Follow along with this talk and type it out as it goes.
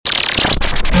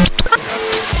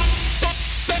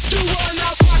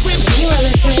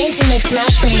listening to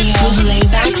Mixmash Radio with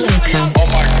Laidback Luke. Oh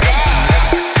my God!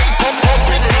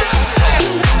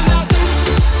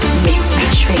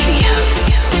 Mixmash Radio.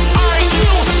 Are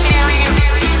you serious?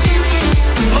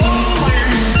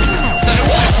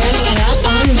 Turning it up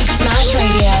on Mixmash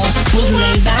Radio with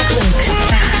Laidback Luke.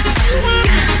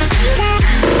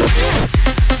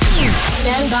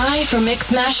 Stand by for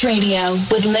Mixmash Radio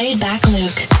with Laidback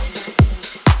Luke.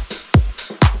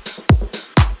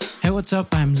 Hey, what's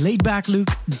up? I'm Laidback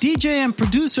Luke, DJ and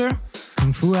producer,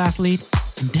 Kung Fu athlete,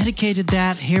 and dedicated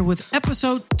dad here with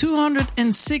episode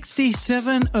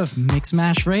 267 of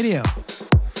Mixmash Radio.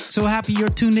 So happy you're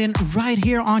tuned in right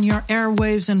here on your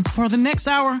airwaves, and for the next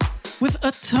hour, with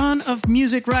a ton of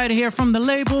music right here from the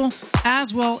label,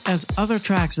 as well as other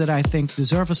tracks that I think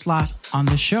deserve a slot on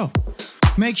the show.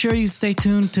 Make sure you stay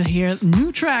tuned to hear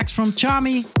new tracks from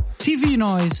Chami, TV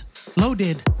Noise,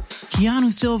 Loaded,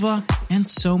 Keanu Silva, and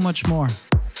so much more.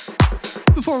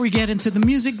 Before we get into the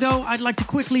music though, I'd like to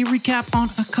quickly recap on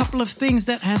a couple of things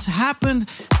that has happened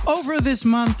over this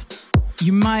month.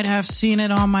 You might have seen it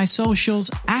on my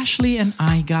socials. Ashley and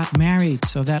I got married,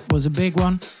 so that was a big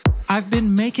one. I've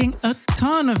been making a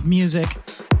ton of music.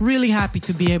 Really happy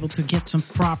to be able to get some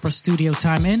proper studio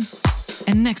time in.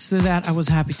 And next to that, I was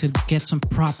happy to get some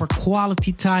proper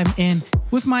quality time in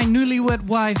with my newlywed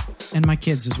wife and my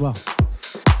kids as well.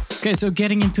 Okay, so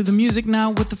getting into the music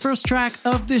now with the first track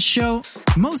of this show.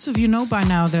 Most of you know by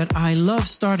now that I love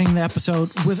starting the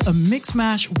episode with a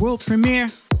Mixmash world premiere.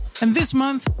 And this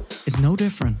month is no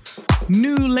different.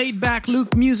 New Laidback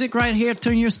Luke music right here.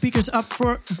 Turn your speakers up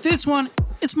for this one.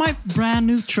 It's my brand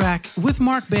new track with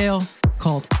Mark Bale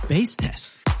called Bass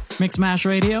Test. Mixmash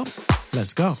Radio,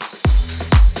 let's go.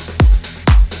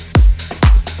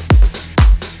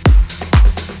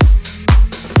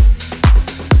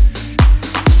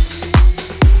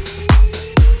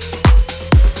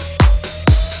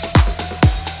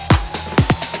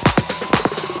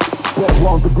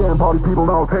 Once again, party people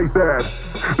now taste that.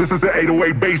 This is the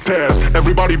 808 bass test.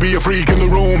 Everybody be a freak in the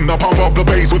room. Now pump up the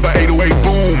bass with the 808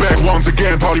 boom. Back once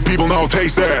again, party people now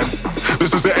taste that.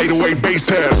 This is the 808 bass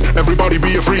test. Everybody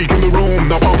be a freak in the room.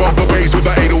 Now pump up the bass with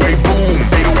the 808 boom.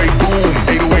 808 boom.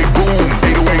 808 boom.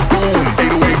 808 boom.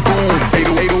 808 boom.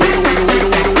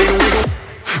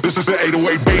 808. This is the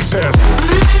 808 bass test.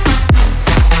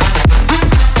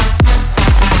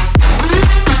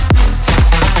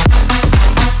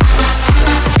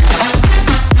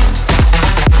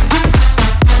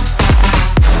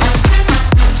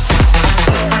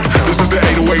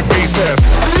 Bass test.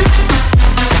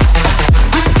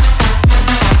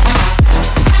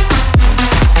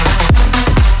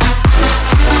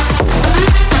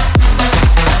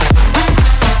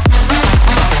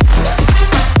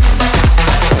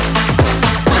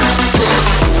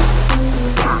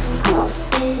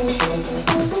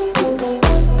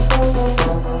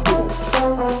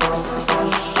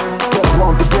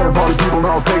 Once again, party people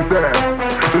now take that.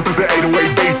 This is the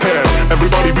 808 bass test.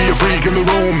 Everybody be a freak in the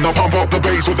room. Now pump up the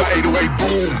bass with the 808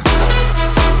 boom.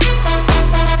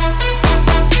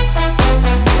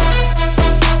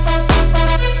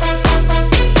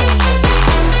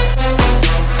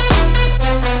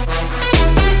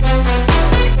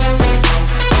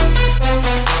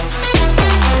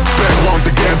 Once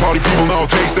again, party people now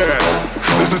taste that.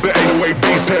 This is the 808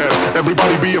 bass test.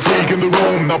 Everybody be a freak in the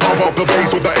room. Now pump up the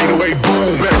bass with the 808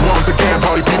 boom. Back once again,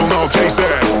 party people now taste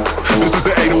that. This is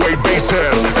the 808 bass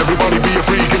test. Everybody be a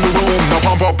freak in the room. Now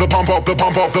pump up the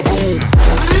boom.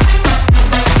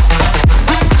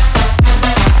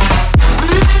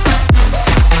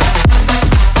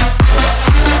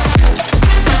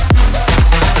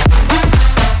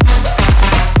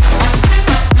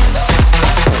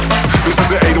 This is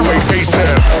the 808 bass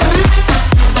test.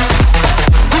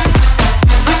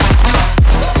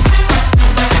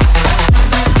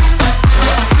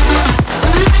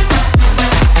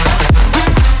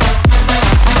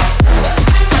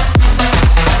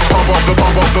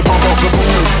 Pump up the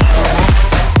boom.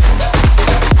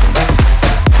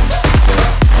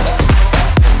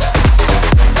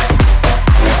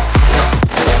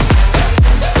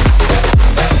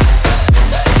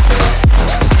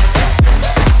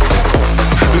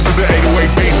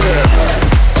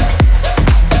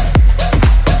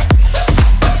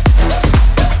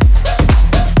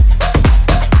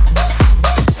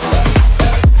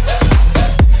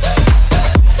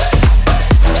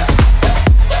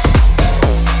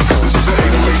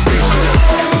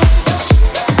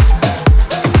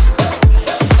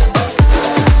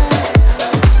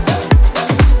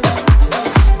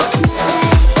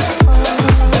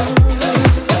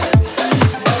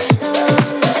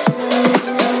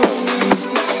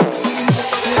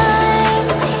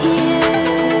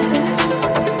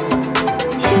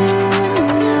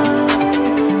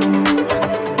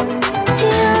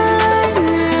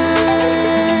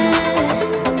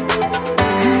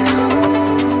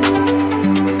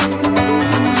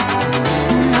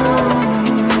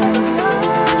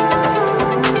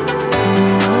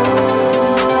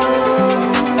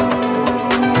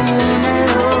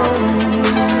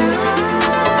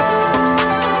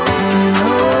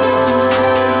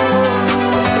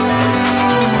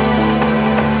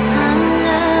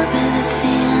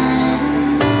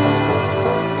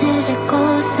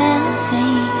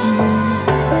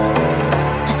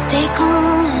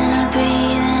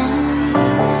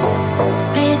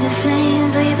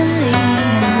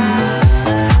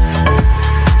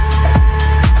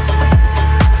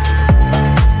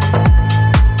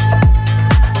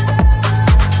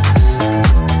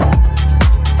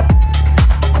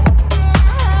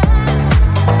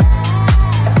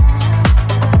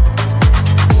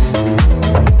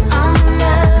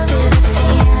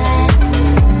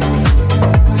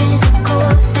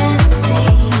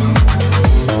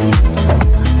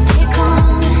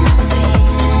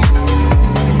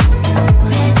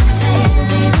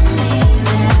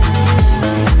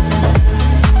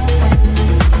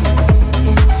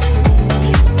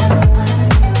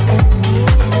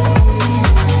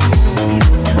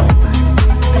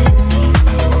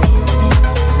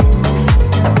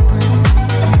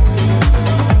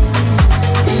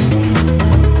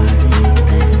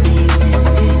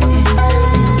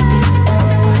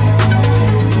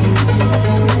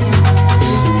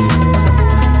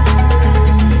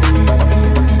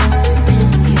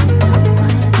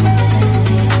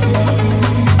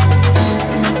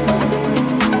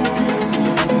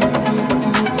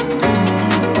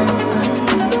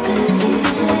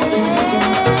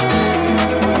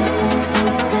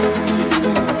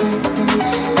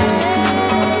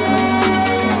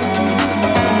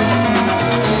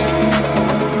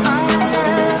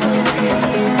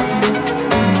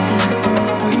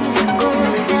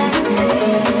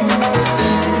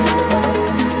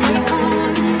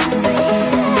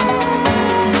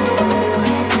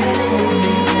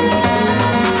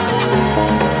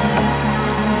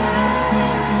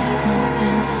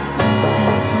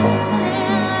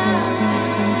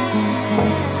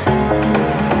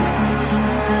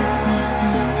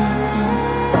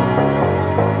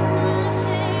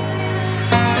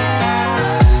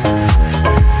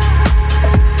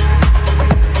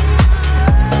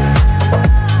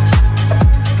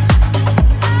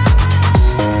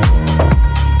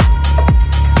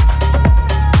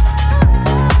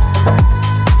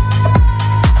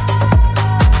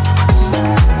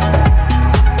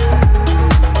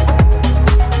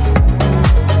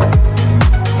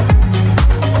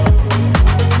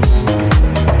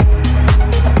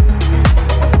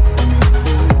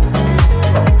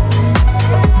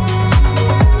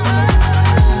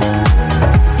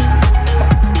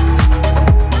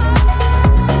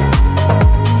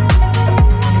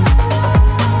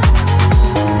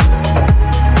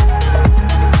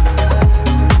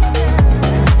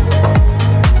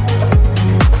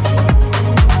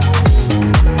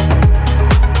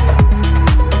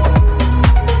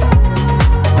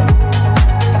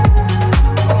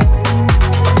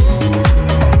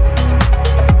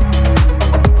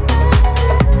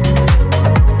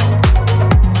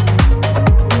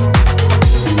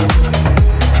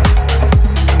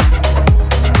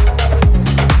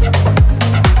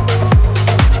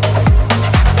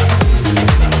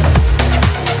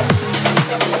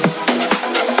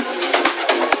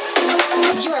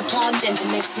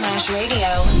 Mixmash Radio.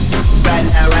 Right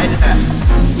now, right now.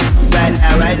 Right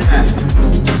now, right now.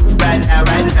 Right now,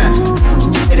 right now.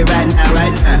 Hit it right now,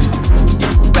 right now.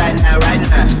 Right now, right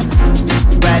now.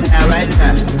 Right now, right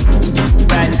now.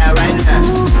 Right now, right now.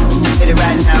 Hit it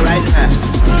right now, right now.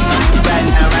 Right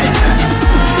now, right now.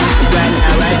 Right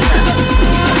now, right now.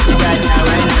 Right now,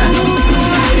 right now.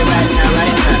 Hit it right now,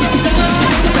 right now.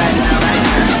 Right now, right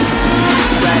now.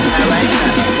 Right now, right now.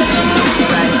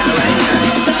 Right now, right now.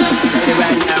 Hit it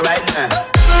right now, right now.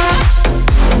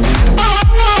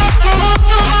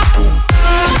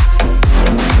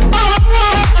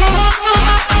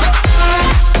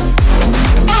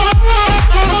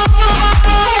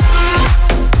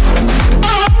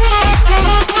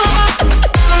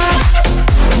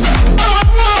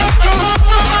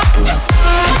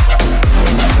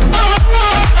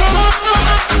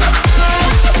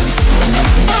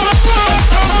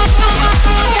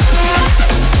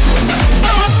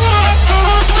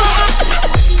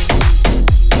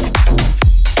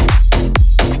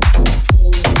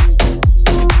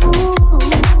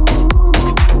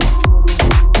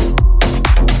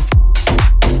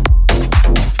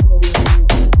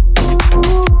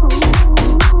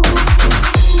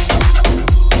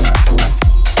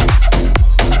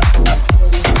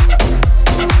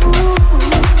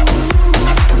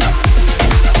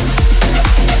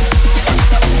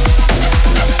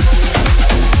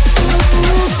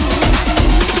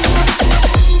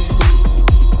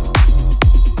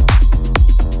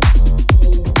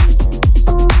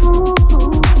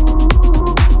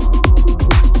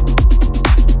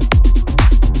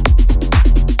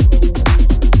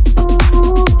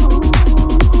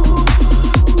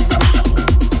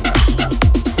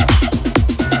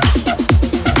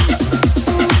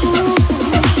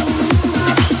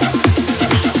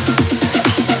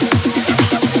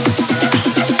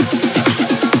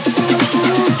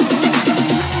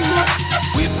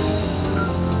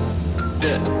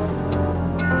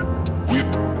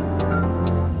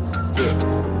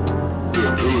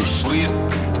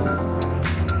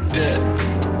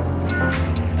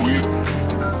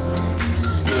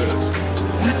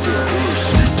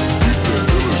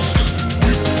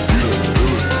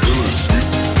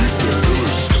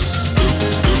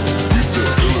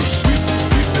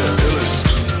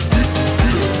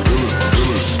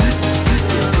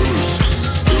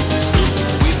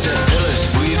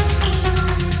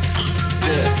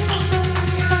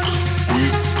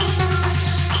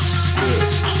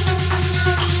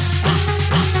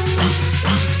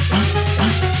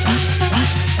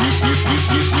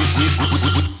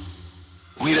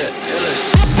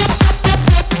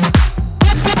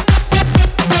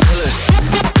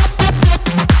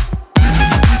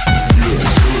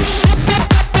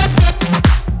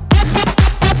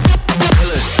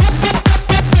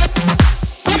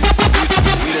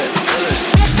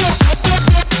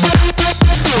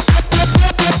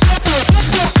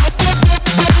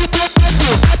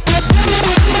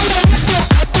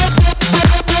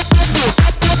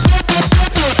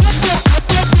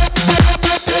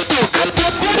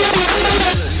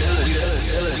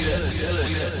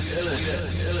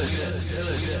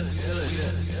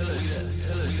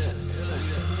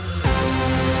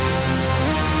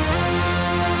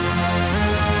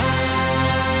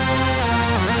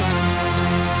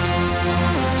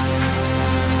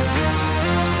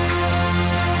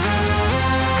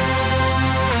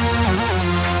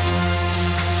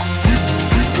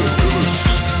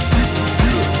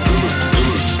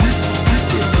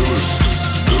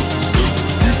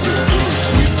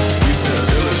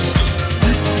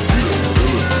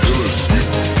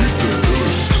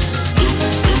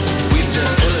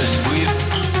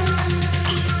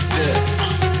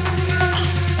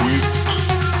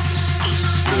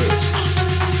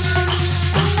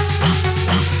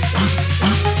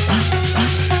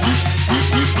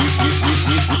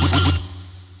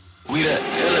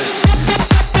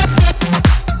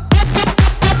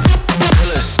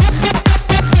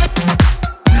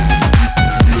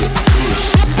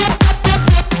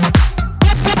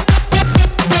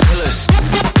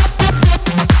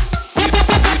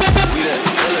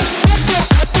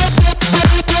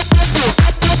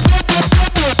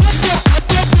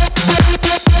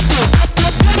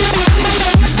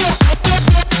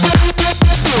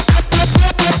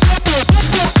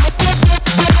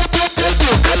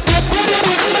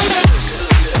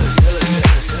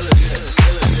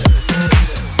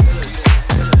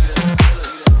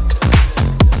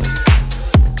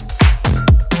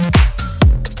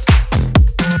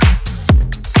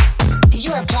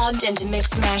 Into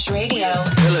Mixmash Radio.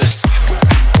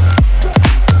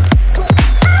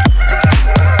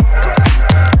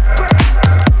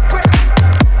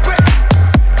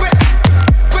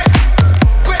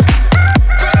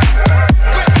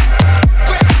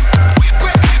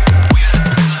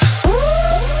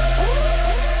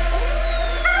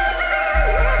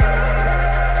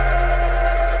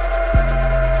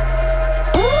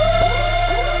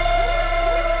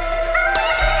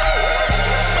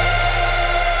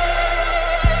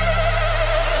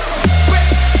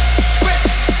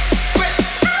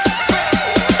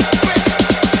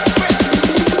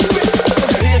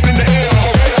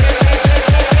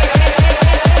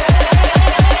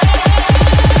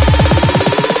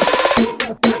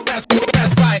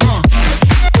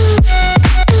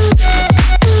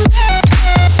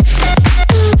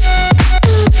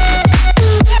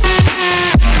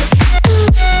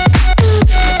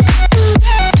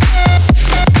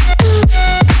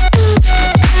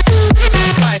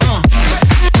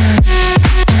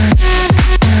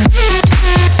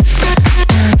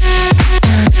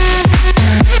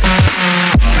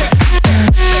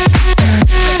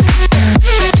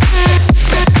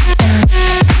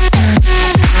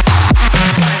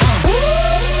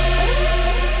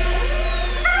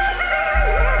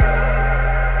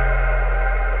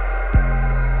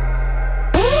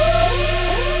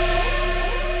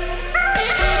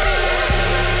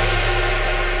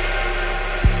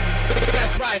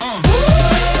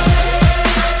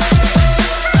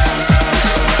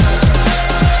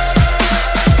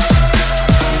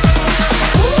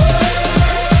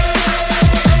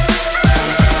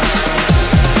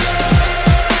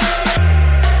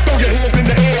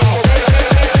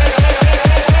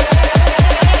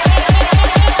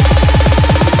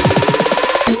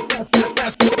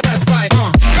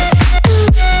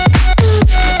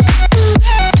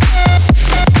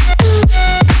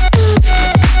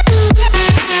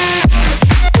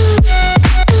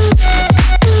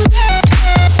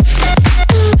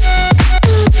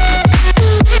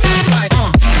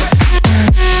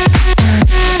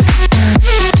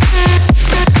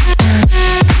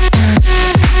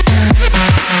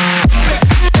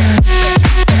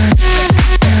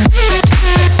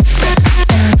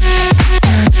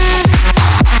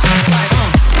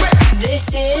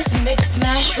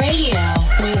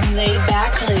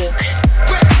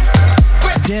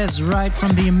 Right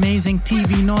from the amazing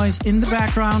TV noise in the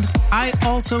background, I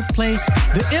also play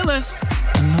The Illest,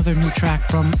 another new track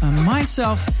from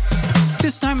myself,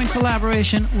 this time in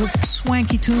collaboration with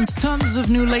Swanky Tunes. Tons of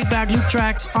new Laidback Luke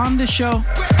tracks on the show.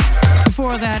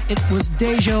 Before that, it was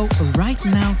daijo, Right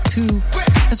Now Too,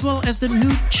 as well as the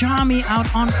new Chami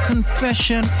out on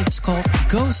Confession. It's called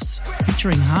Ghosts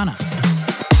featuring Hana.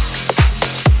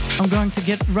 I'm going to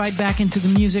get right back into the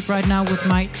music right now with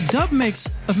my dub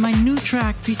mix of my new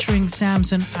track featuring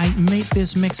Samson. I made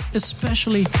this mix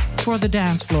especially for the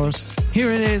dance floors.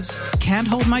 Here it is, Can't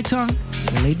Hold My Tongue,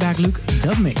 the Laidback Luke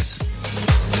dub mix.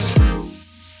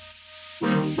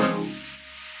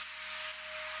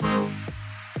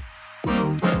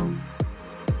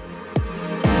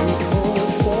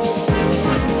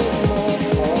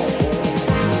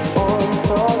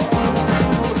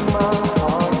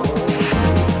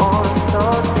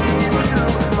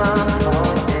 Mama.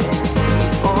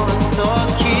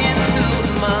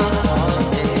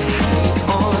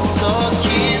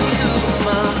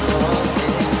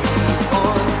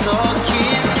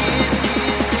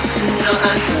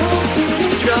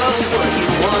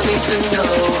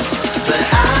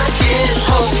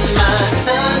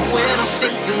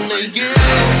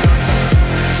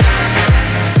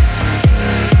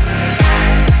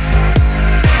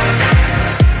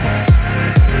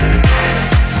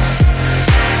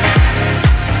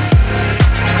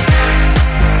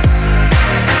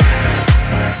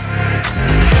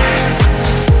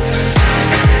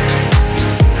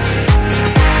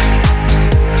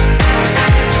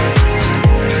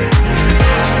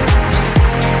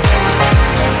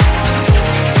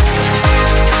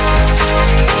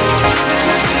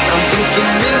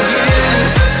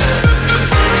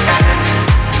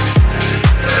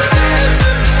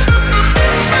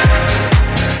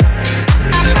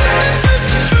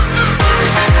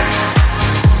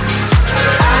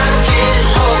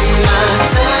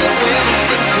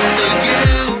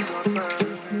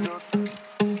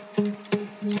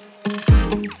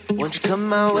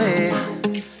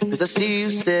 see you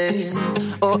stay.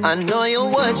 Oh, I know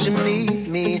you're watching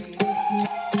me.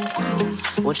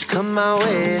 Won't you come my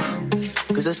way?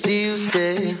 'Cause I see you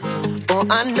stay. Oh,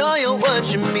 I know you're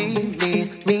watching me.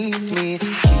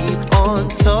 Keep on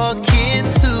talking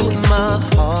to my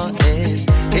heart,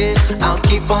 yeah. I'll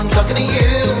keep on talking to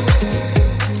you.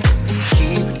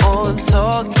 Keep on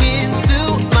talking to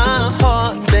my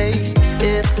heart, babe.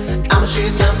 Yeah. I'ma show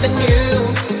you something new.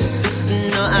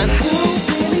 No, I don't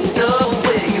really know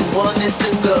where you want this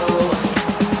to go,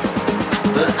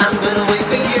 but I'm gonna wait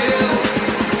for you.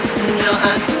 No,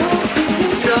 I don't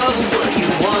really know what you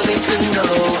want me to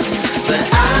know, but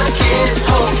I can't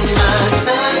hold my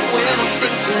tongue when I'm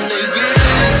thinking of you.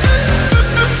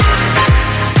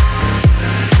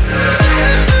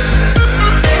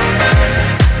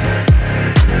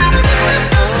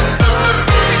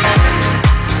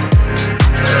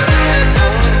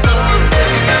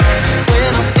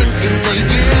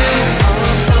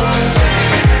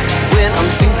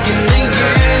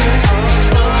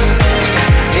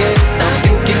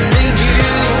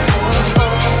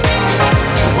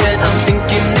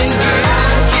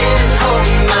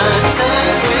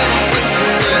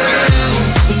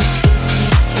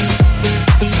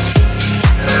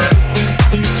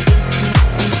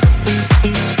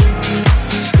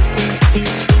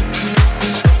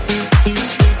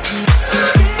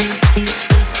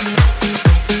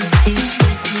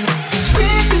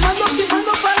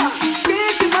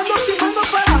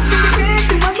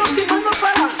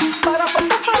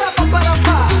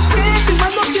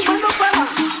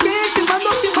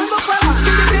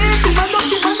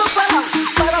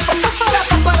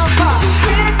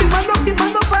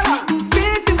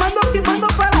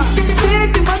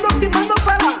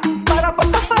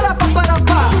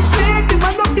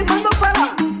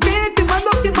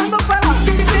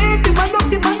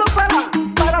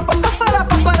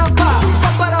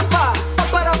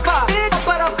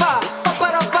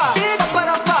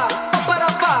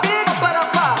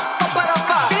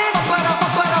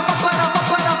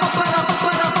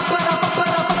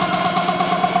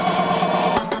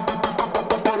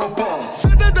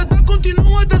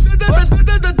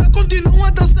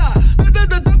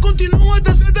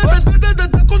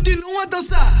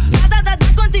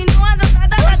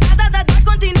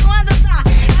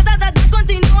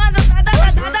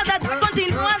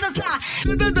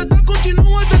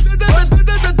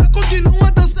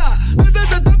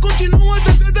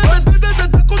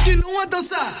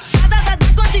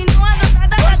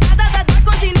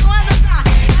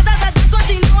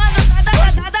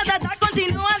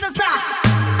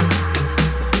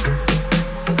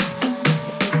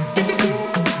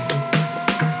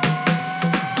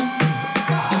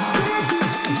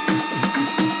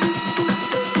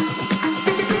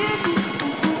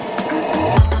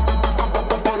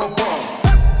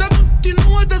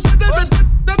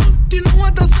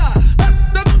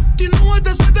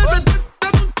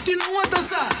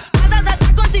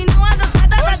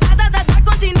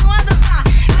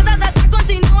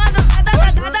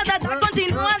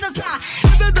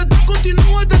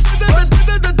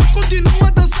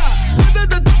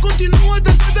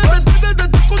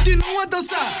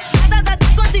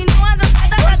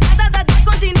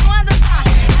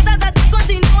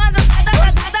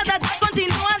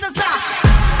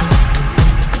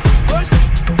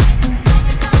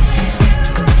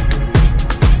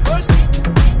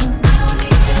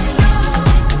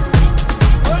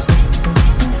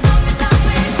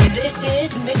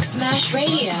 Mixmash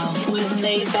Radio with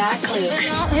Laidback Luke.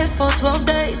 Been out here for 12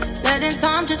 days, letting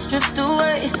time just drift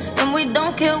away, and we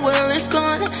don't care where it's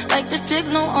gone. Like the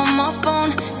signal on my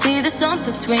phone, see the sun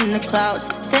between the clouds.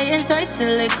 Stay inside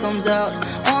till it comes out.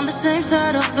 On the same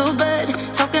side of the bed,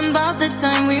 talking about the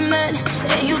time we met,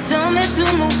 and you tell me to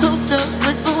move closer.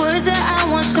 Whisper words that I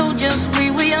once told you. We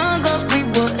were younger, we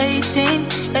were 18.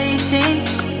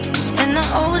 And the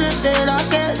older that I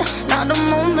get, not a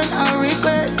moment I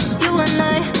regret. You and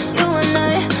I,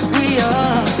 we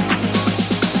are.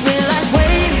 We're like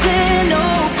waves in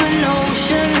open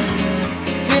ocean,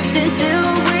 drifting till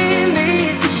we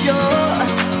meet the shore.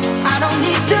 I don't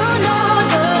need to know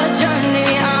the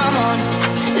journey I'm on.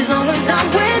 As long as I'm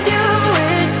with you,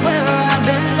 it's where I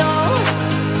belong.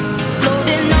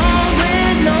 Floating on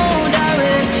with no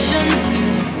direction,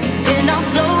 and I'll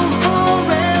flow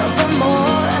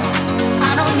forevermore.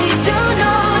 I don't need to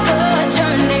know the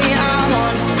journey I'm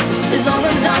on. As long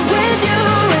as I'm with you,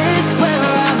 it's where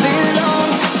I belong.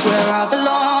 Where I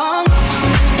belong.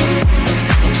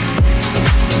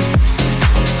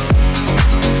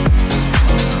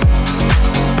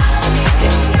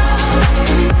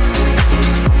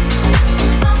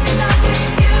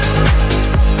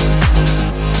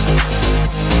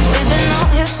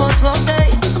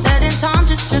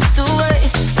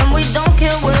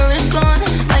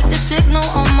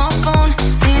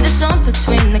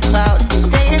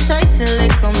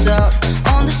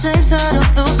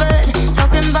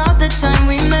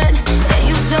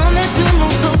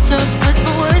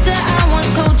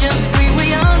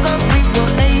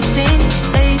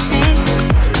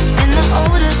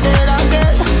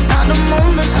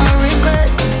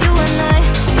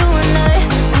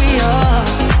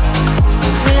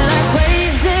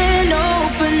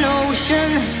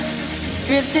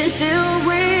 drifting till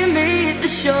we meet the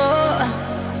shore.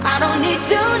 I don't need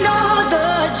to know the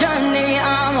journey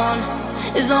I'm on.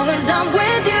 As long as I'm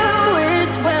with you,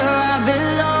 it's where I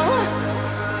belong.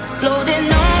 Floating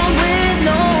on with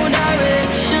no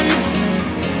direction,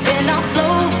 and I'll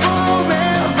flow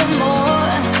forevermore.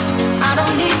 I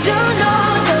don't need to know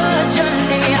the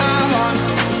journey I'm on.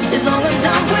 As long as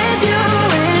I'm with you,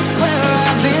 it's where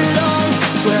I belong.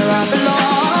 Where I belong.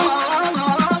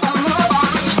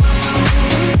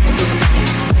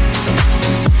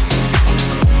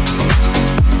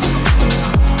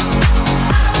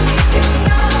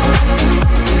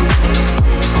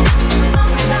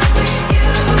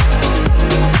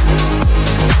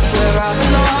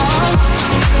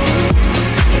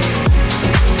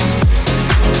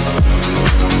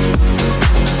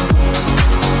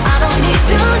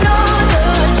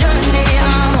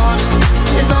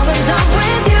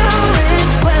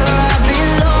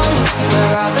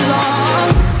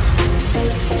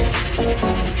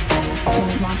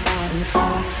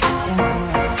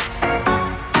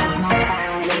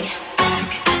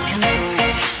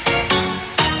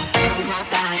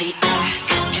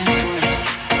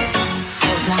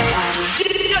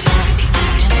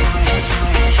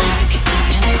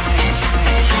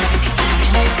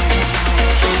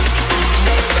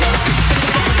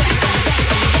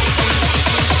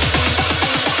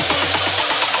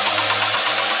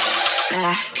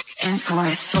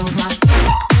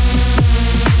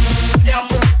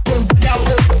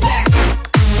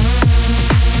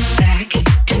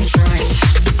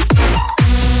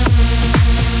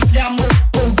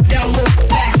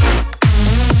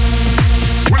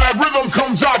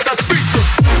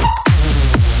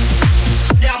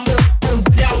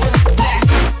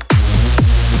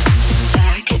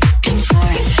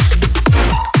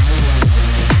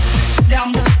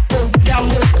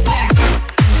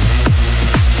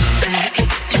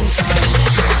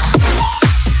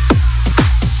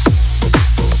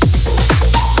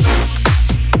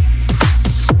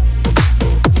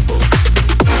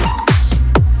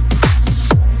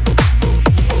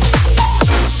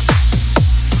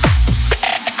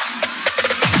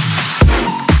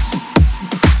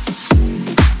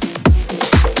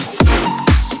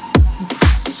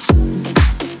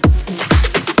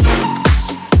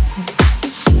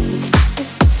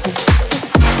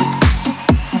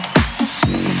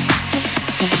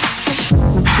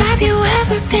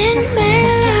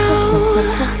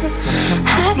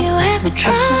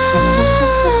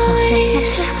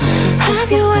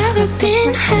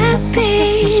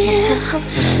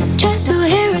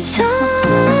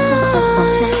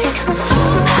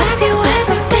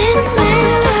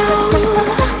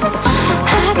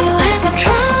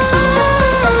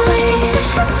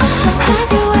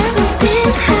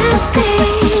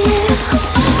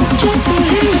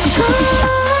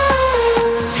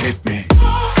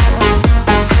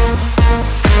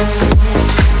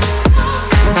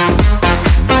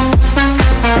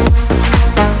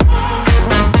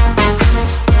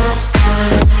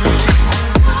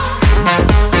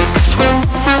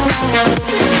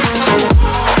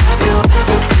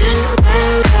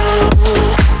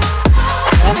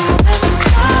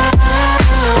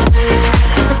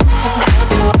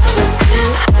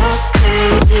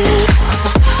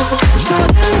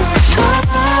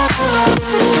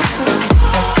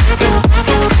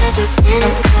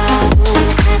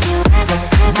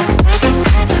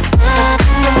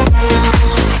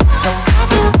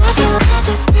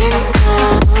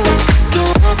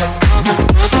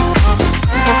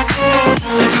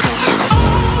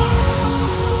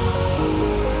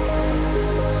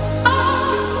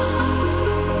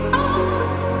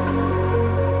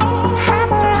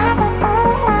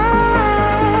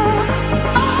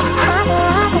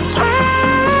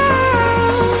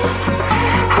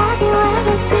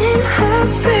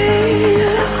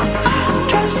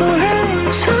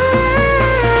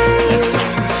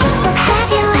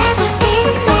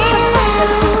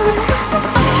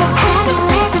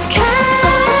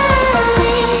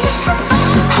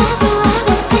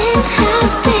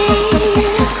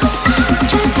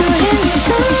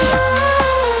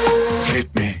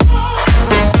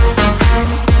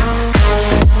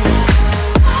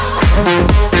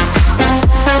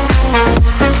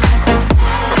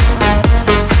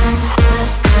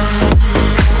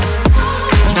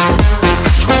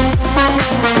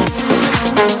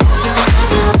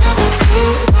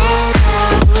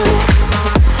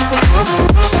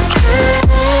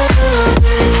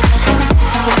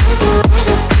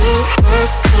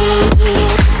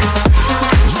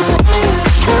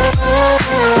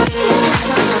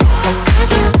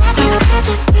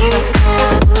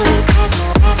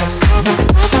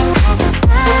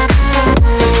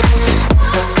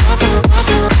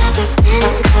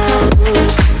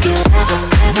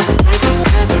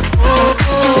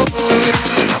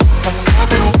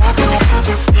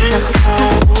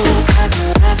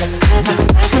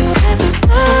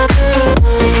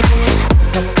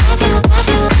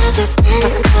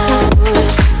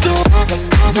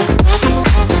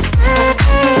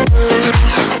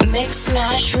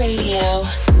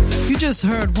 just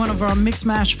heard one of our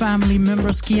Mixmash family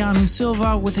members, Keanu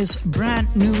Silva, with his brand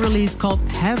new release called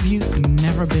Have You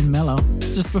Never Been Mellow.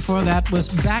 Just before that was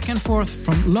Back and Forth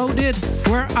from Loaded,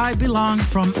 Where I Belong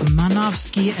from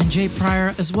Manovsky and Jay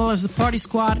Pryor, as well as the Party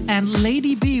Squad and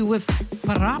Lady B with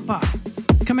Parapa.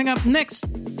 Coming up next,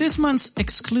 this month's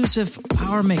exclusive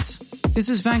Power Mix. This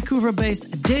is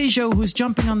Vancouver-based daijo, who's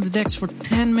jumping on the decks for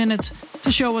 10 minutes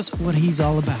to show us what he's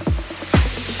all about.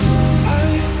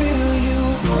 I feel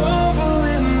you crumble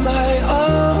in my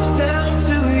arms down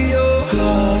to your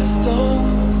heart of stone.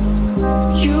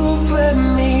 You let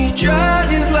me dry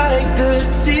just like the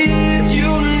tears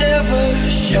you never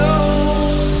show.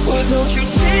 Why don't you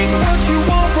take what you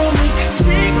want from me,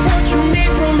 take what you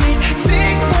need from me,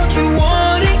 take what you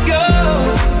want and go.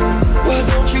 Why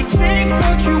don't you take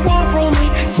what you want from me,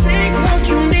 take what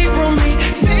you need from me,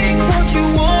 take what you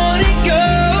want and go.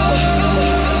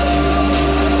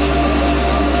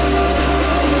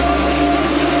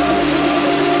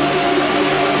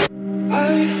 I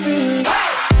feel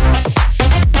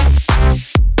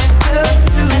down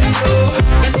to your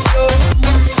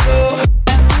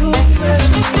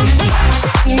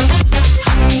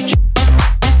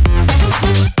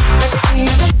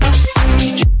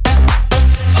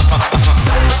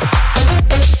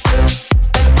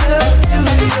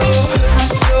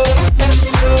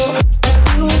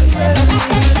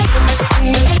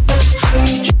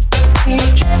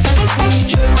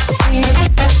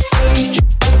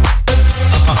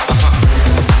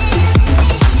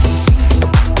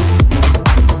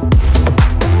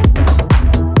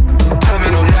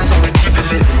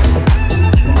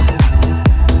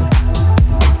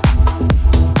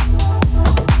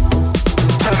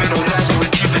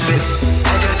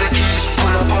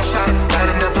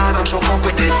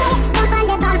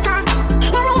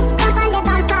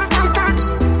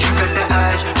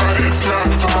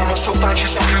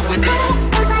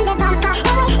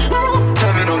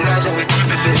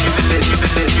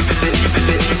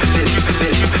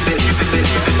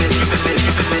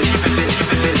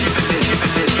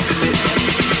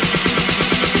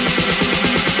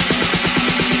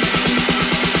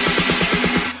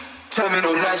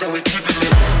you let me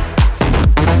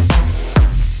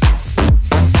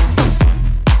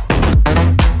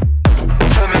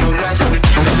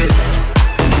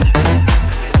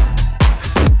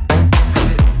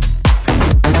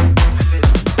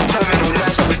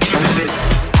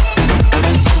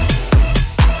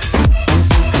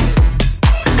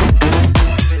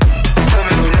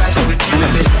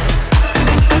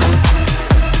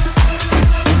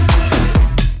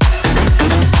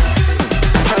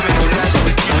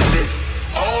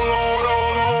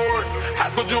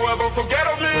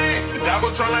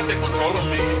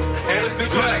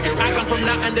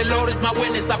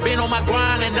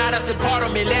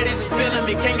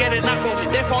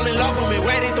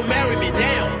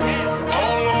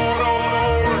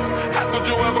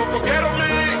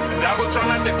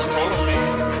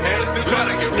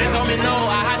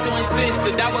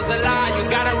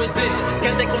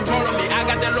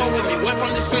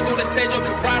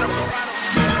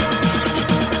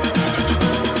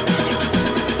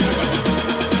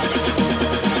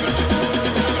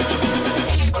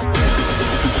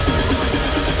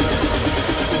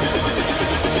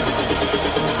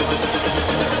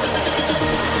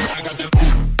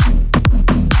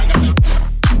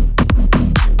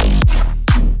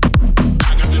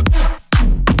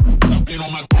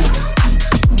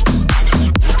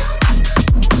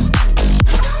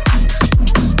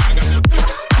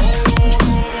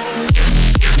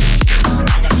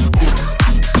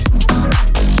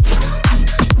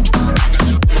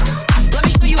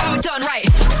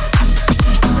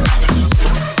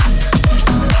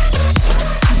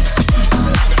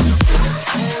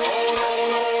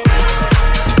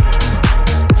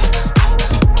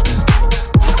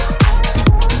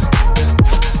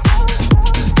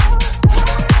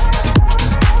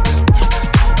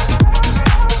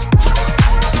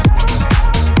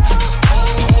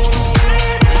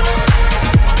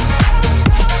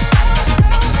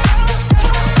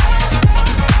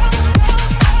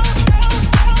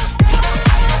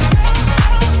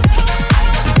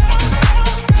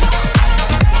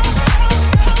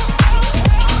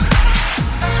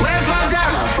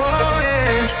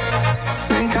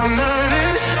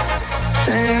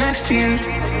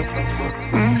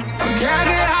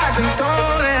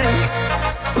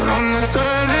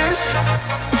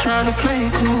try to play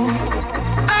it cool.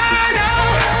 I know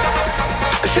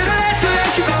I should've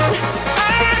let you go.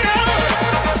 I know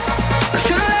I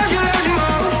should've let you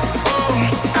more. Oh,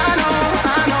 I know.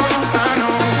 I know. I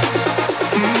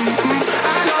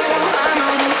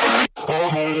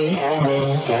know.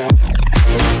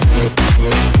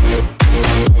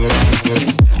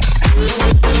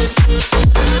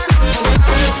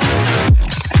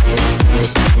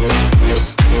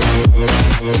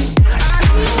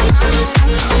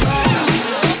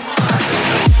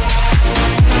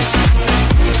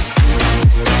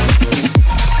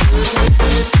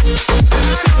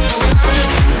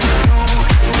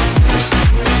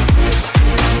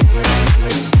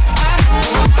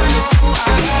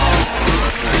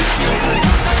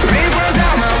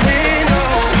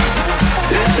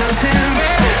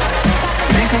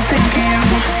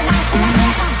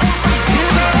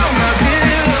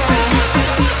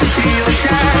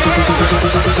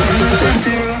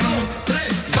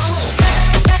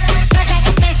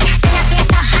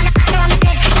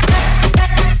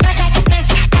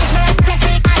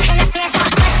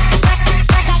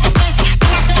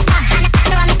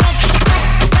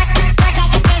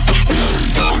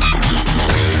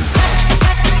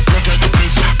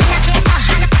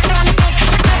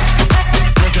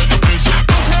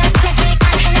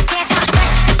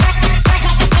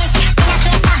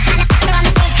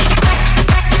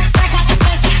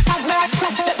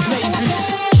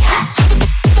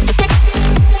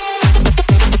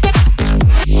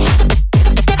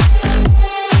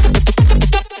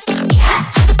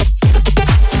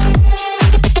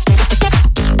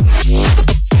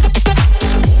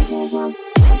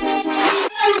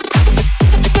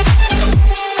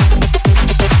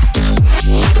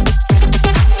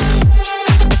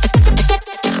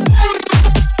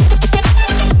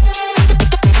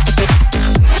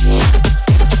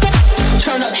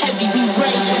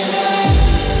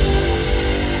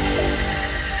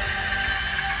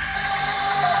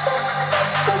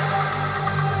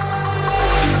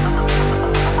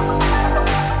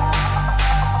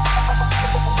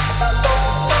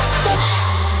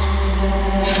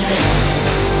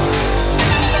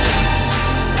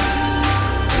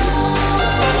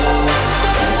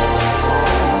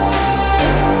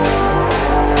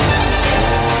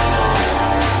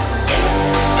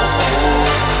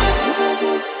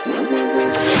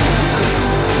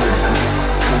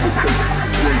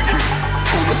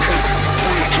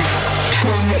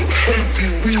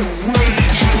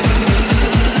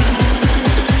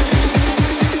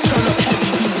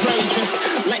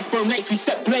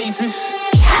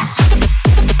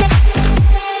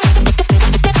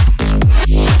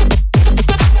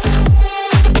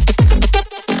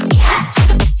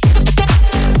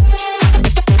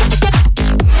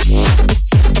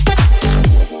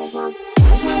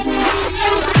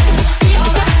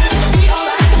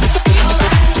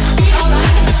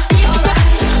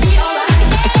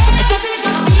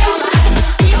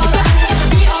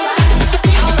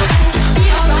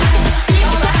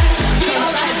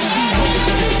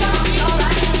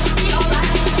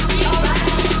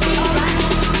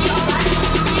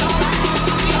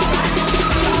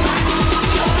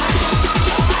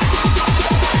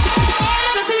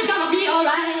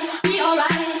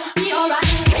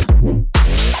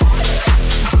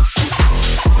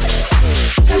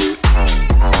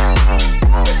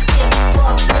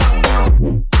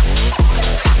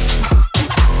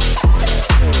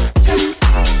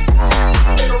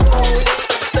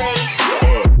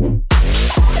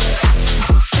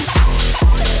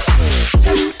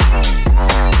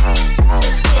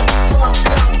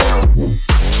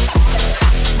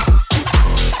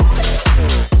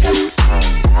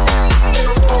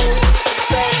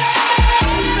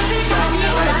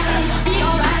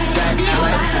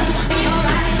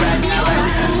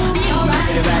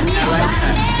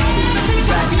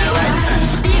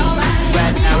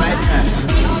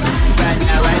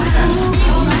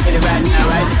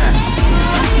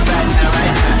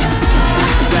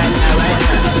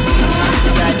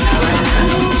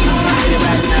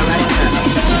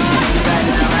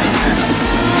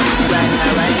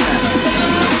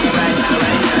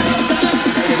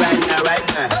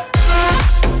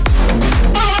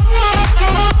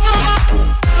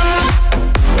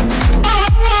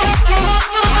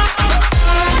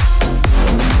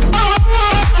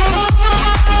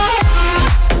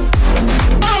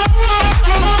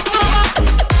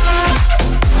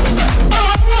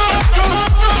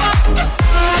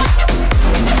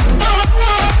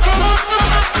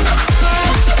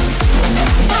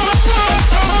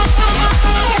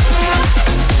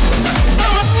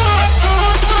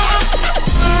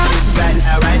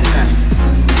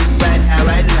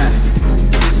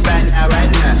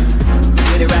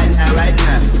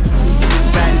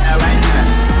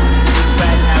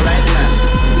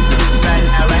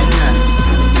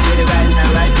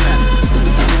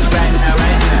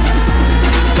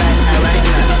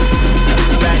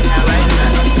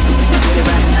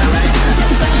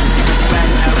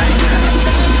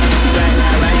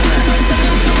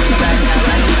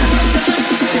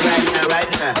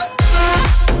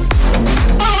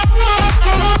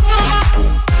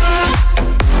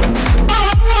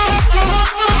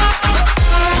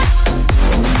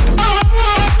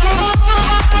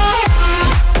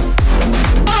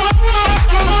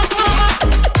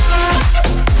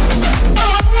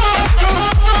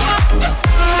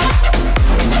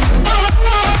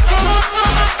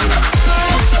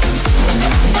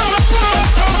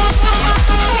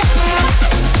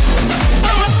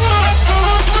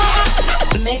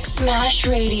 Mixmash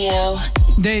Radio.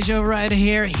 Daijo right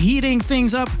here, heating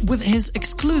things up with his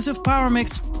exclusive power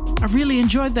mix. I really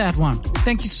enjoyed that one.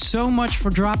 Thank you so much for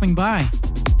dropping by.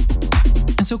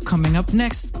 And so coming up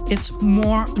next, it's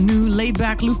more new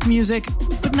Laidback Luke music,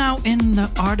 but now in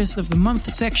the Artist of the Month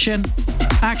section.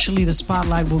 Actually, the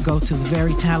spotlight will go to the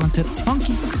very talented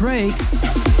Funky Craig.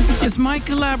 It's my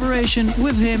collaboration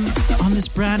with him on this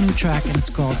brand new track, and it's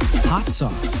called Hot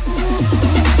Sauce.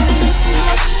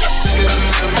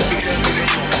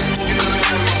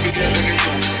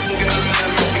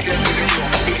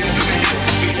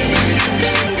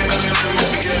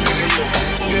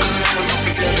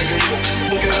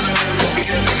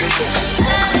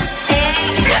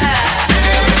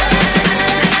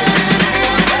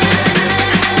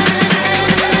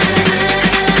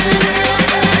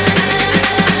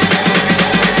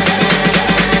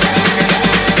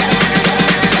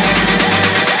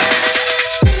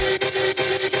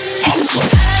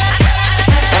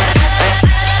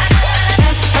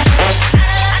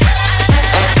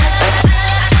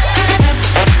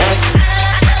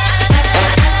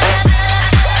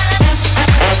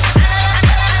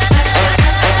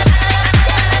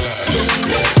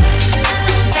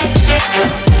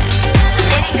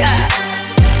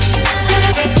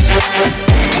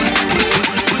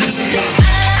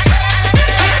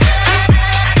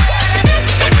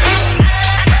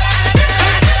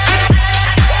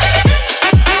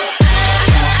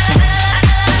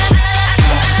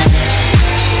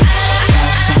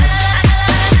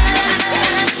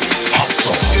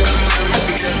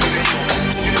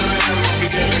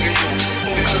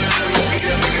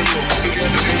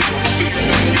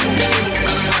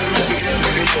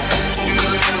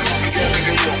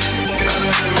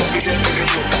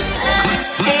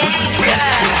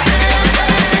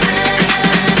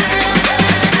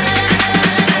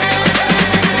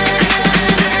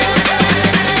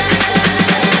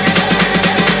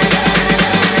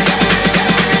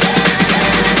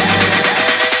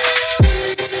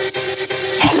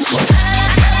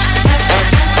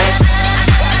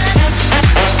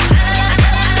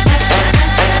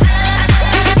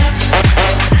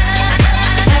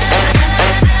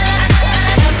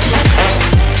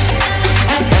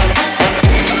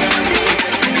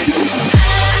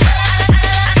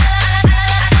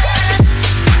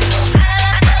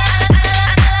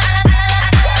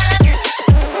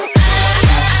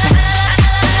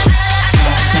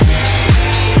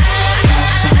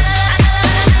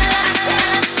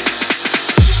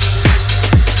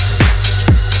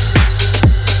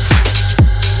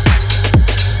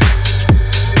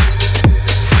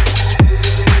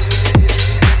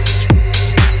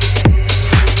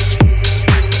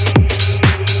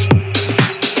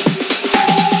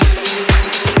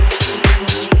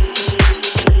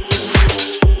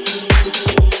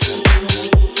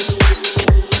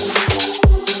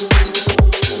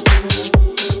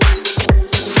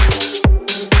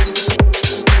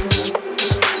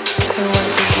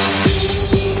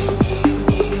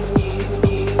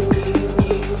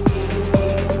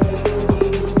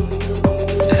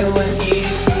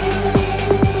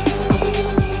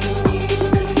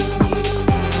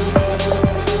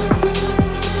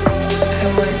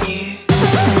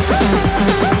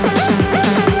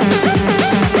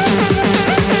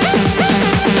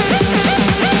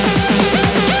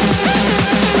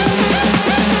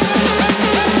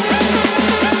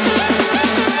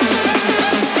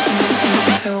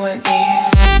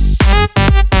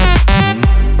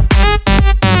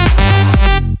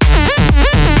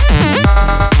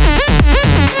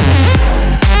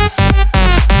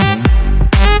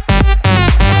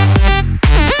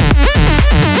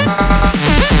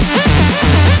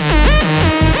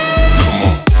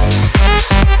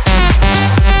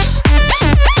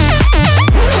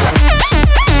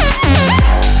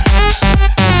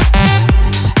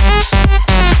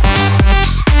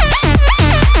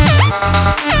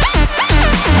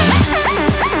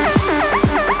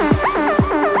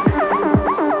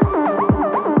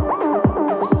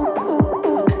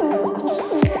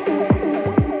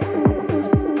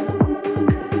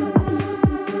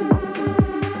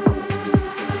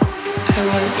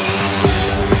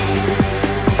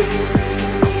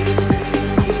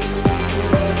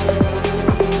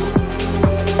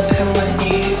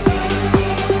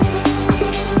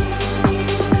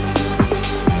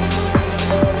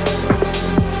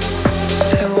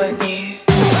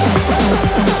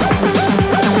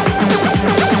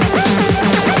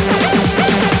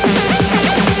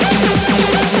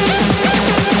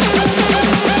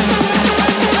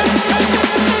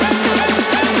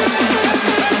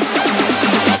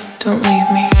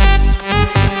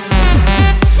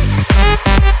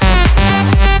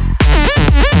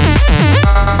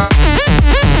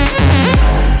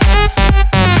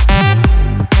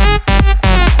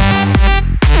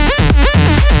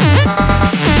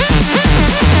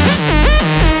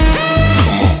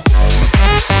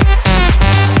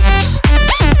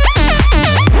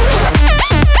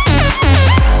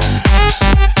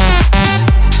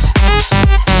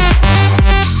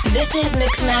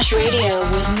 Mixmash Radio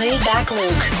with Laidback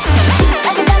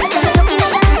Luke.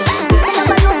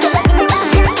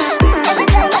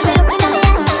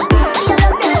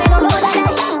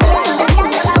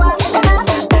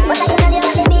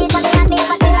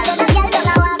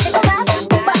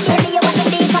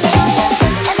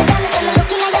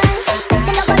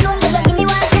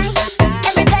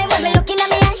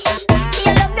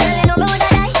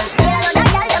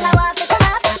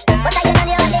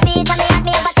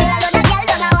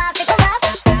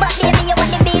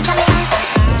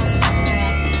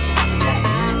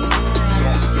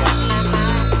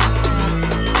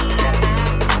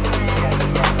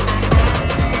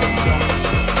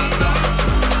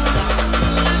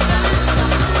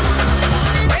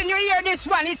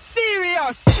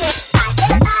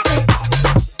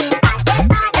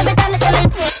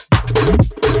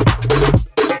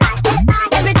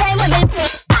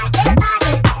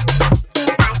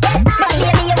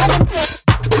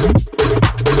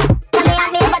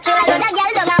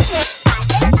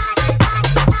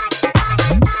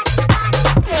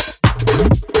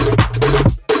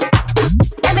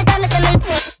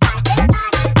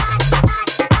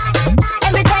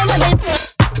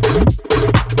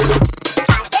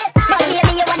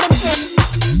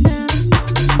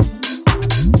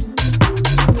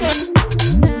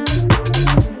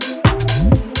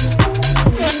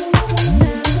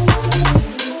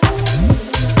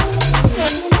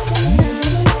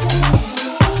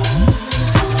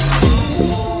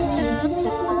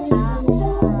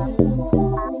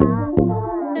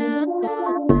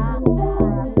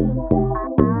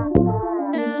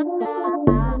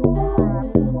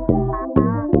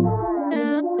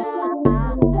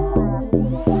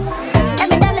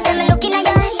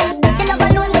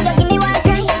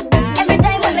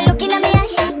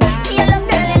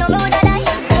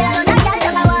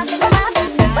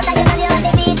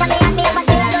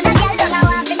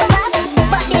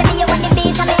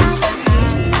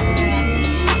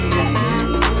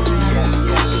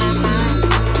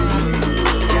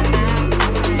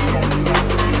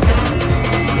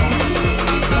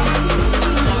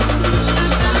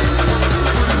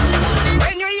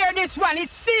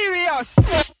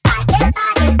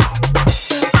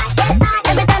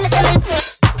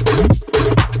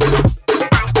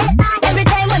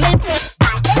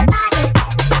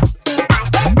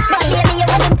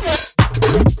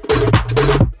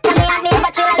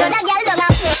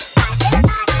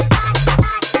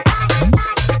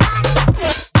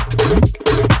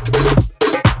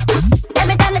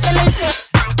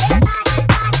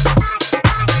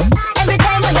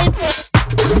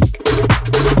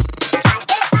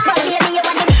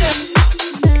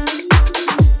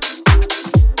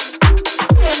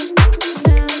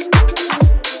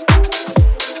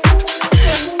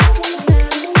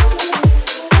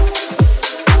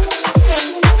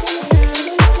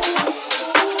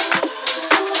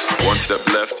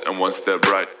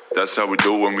 That's how we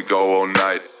do when we go all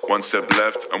night. One step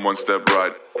left and one step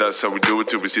right. That's how we do it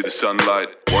till we see the sunlight.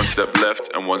 One step left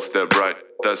and one step right.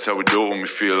 That's how we do it when we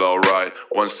feel alright.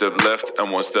 One step left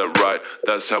and one step right.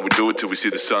 That's how we do it till we see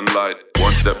the sunlight.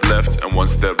 One step left and one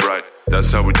step right.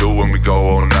 That's how we do it when we go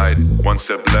all night. One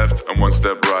step left and one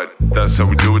step right. That's how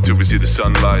we do it till we see the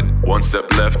sunlight. One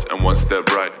step left and one step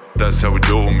right. That's how we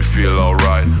do it when we feel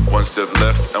alright. One step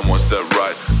left and one step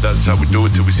right. That's how we do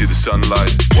it till we see the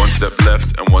sunlight. One step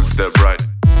left and one step right.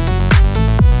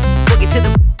 Boogie to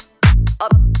the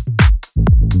up.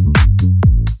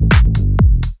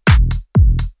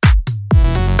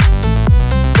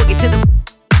 Boogie to the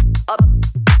up.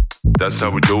 That's how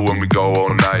we do it when we go all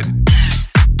night.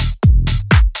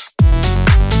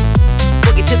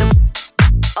 Boogie to the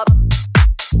up.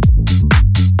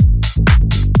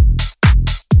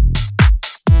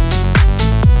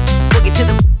 Boogie to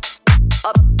the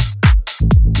up.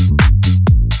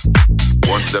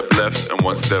 One step left and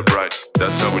one step right.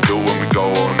 That's how we do it when we go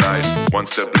all night. One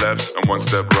step left and one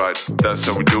step right. That's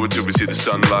how we do it till we see the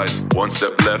sunlight. One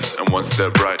step left and one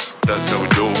step right. That's how we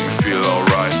do it when we feel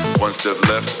alright. One step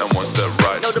left and one step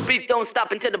right. No, the beat don't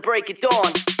stop until the break of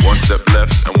dawn. One step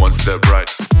left and one step right.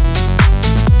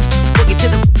 Boogie to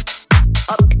the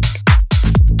up.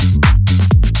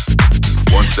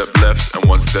 One step left and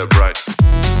one step right.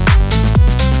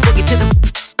 Boogie to the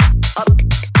up.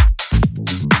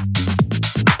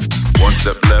 One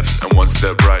step left and one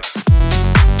step right.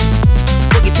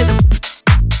 Boogie to the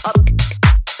up.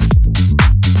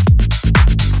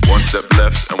 One step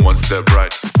left and one step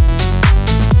right.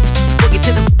 Boogie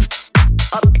to the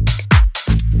up.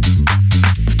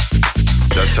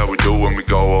 That's how we do it when we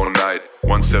go all night.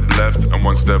 One step left and and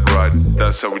one step right.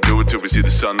 That's how we do it till we see the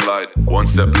sunlight. One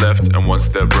step left and one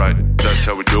step right. That's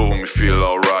how we do it when we feel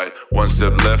alright. One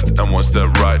step left and one step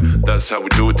right. That's how we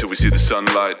do it till we see the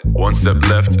sunlight. One step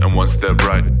left and one step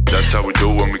right. That's how we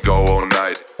do it when we go all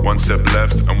night. One step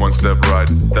left and one step right.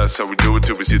 That's how we do it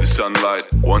till we see the sunlight.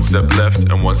 One step left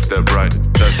and one step right.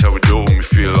 That's how we do it when we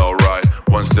feel alright.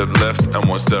 One step left and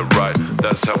one step right.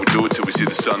 That's how we do it till we see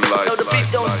the sunlight. No, the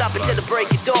beat don't stop until the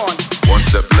break of dawn. One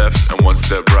step left and one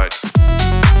step right.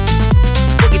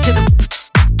 Boogie to the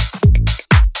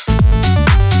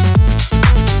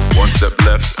One step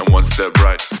left and one step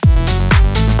right.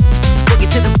 boogie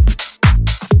to the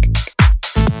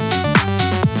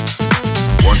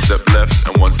One step left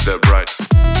and one step right.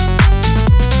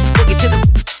 boogie to the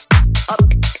up.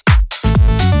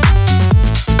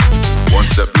 One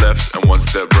step left and one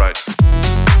step right.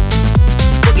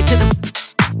 Boogie to the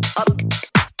up.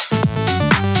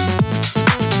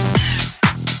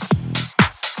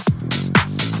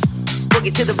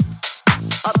 Boogie to the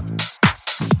up.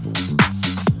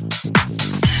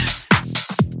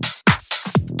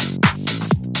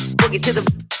 Boogie to the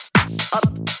up.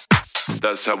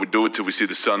 That's how we do it till we see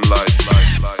the sunlight.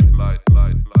 Light, light, light,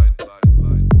 light, light, light,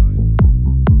 light, light.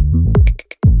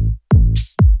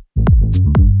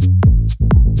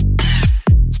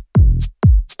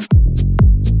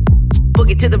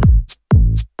 Boogie to the.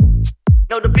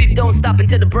 No, the beat don't stop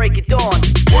until the break of dawn.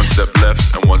 One step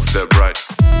left and one step right.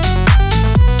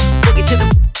 Boogie to the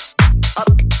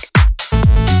up.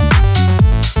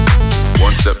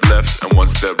 One step left and one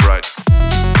step right.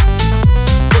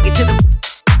 Boogie to the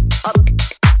up.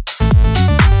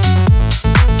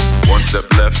 One step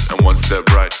left and one step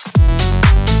right.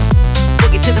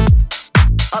 Boogie to the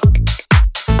up.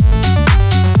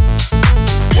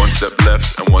 One step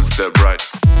left and one step right.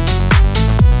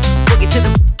 Boogie to the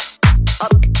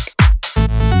up.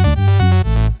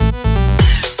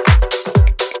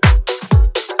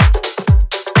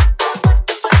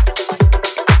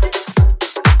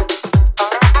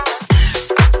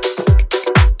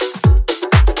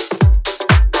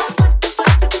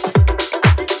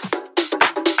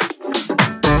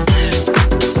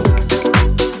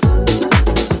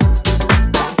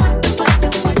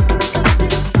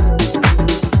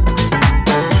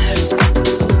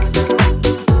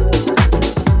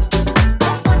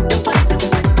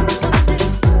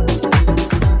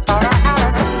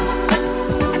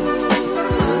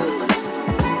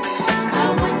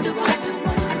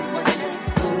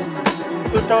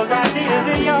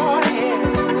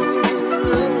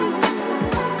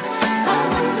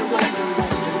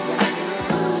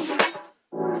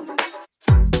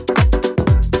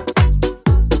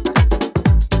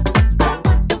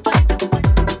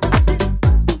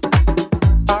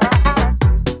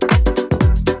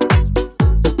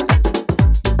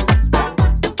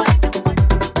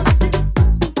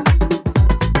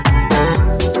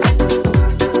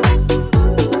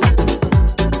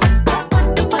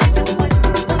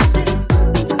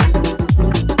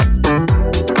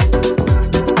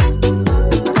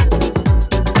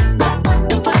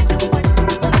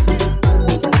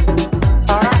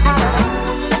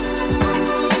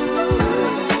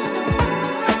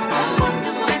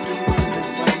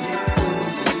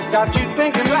 Got you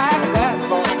thinking like that,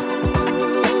 boy.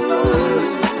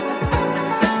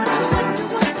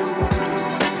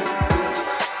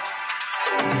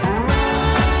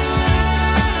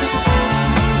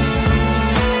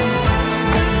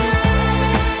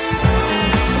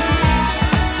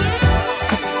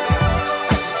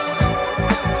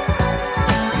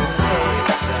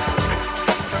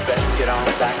 Better get on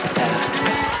back to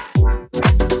town.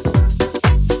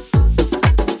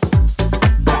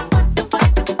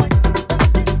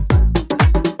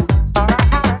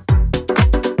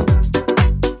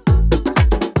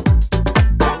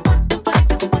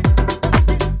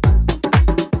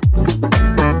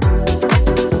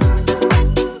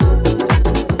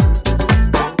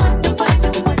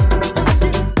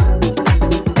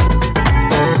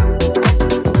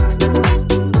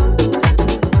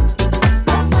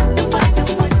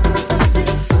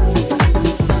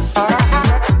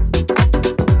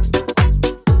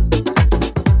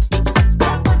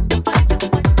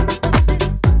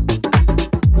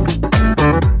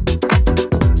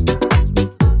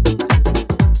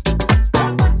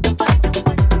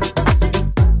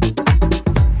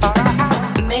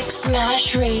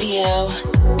 Mixmash Radio.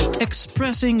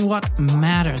 Expressing what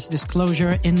matters,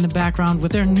 Disclosure in the background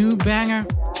with their new banger.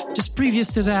 Just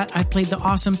previous to that, I played the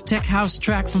awesome tech house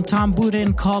track from Tom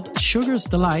Budin called Sugar's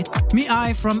Delight, Me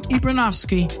I from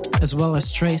Ibranovsky, as well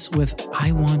as Trace with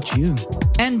I Want You.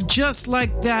 And just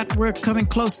like that, we're coming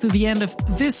close to the end of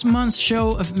this month's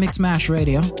show of Mixmash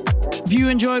Radio. If you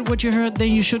enjoyed what you heard,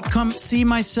 then you should come see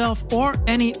myself or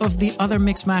any of the other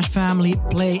Mixmash family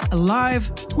play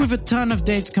live with a ton of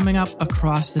dates coming up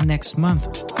across the next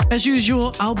month. As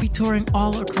usual, I'll be touring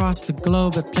all across the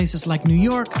globe at places like New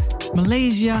York,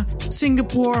 Malaysia,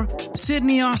 Singapore,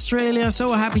 Sydney, Australia,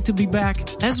 so happy to be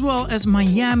back, as well as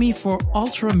Miami for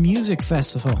Ultra Music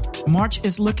Festival. March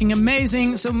is looking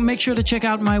amazing, so make sure to check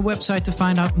out my website to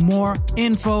find out more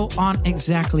info on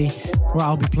exactly where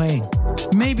I'll be playing.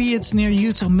 Maybe it's near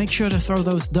you, so make sure to throw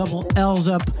those double L's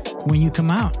up when you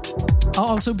come out. I'll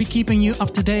also be keeping you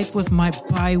up to date with my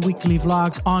bi-weekly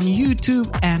vlogs on YouTube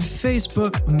and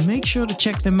Facebook. Make sure to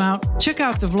check them out. Check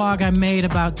out the vlog I made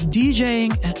about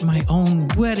DJing at my own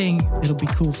wedding. It'll be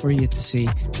cool for you to see.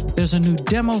 There's a new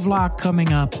demo vlog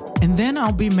coming up, and then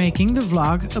I'll be making the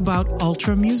vlog about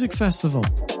Ultra Music Festival.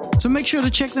 So make sure to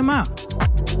check them out.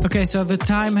 Okay, so the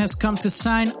time has come to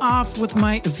sign off with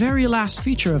my very last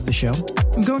feature of the show.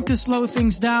 I'm going to slow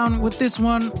things down with this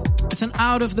one. It's an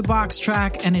out-of-the-box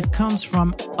track, and it comes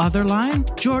from Otherline,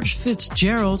 George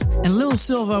Fitzgerald, and Lil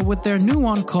Silva with their new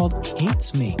one called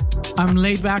Hates Me. I'm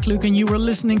Laidback Luke, and you were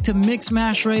listening to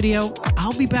Mixmash Radio.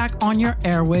 I'll be back on your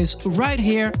airwaves right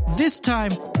here, this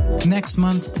time next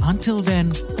month. Until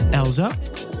then, L's up,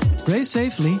 brave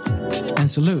safely, and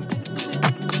salute.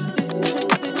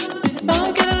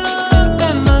 Don't get along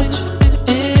that much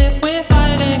if we're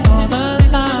fighting all the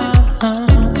time.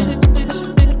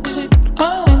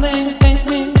 Oh, they hate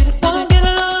me. Don't get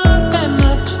along that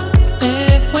much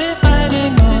if we're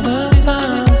fighting all the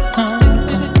time.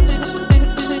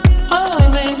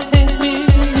 Oh, they hate me.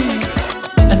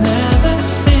 I never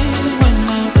see when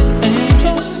those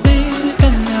angels leave,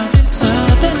 and now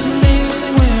suddenly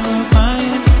we're all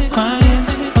crying, crying.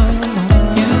 Oh,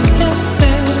 you can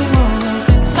feel all those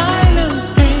silent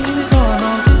screams, all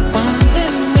those ones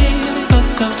in me, but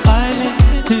so violent.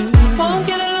 Who won't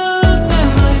get along that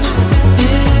much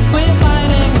if we're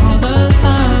fighting all the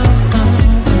time?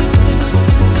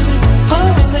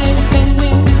 Oh, they hate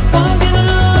me. Won't get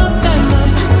along that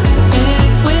much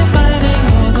if we're fighting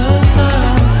all the time.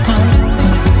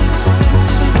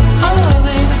 Oh,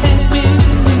 they hate me.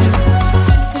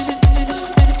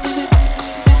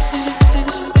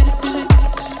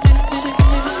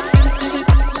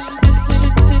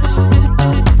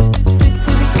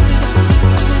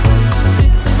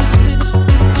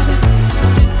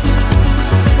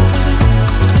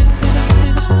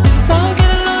 Won't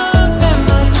get along that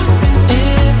much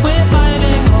if we're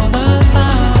fighting all the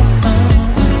time.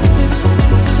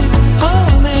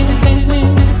 Oh, they hate me.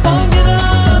 Won't get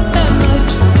along that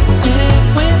much if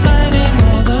we're fighting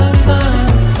all the time.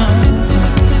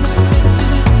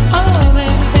 Oh,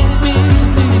 they hate me.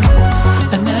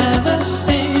 I never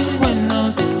see when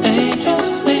those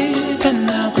angels leave, and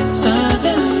now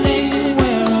suddenly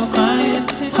we're all crying,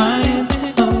 crying.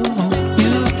 Oh,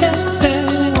 you can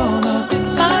feel all those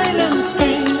silent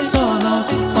screams, all those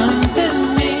ones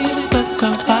in me, but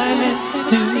so violent.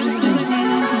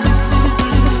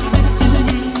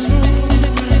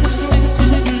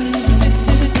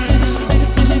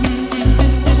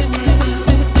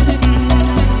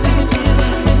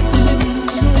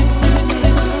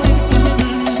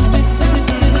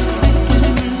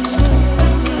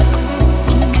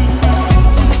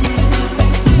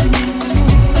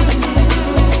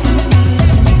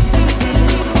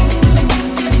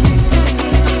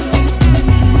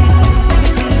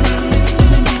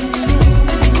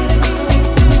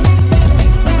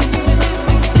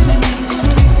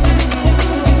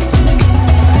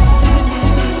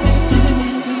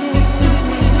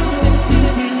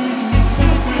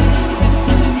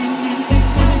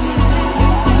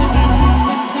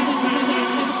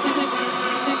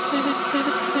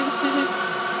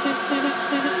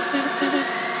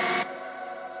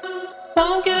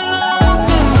 Don't get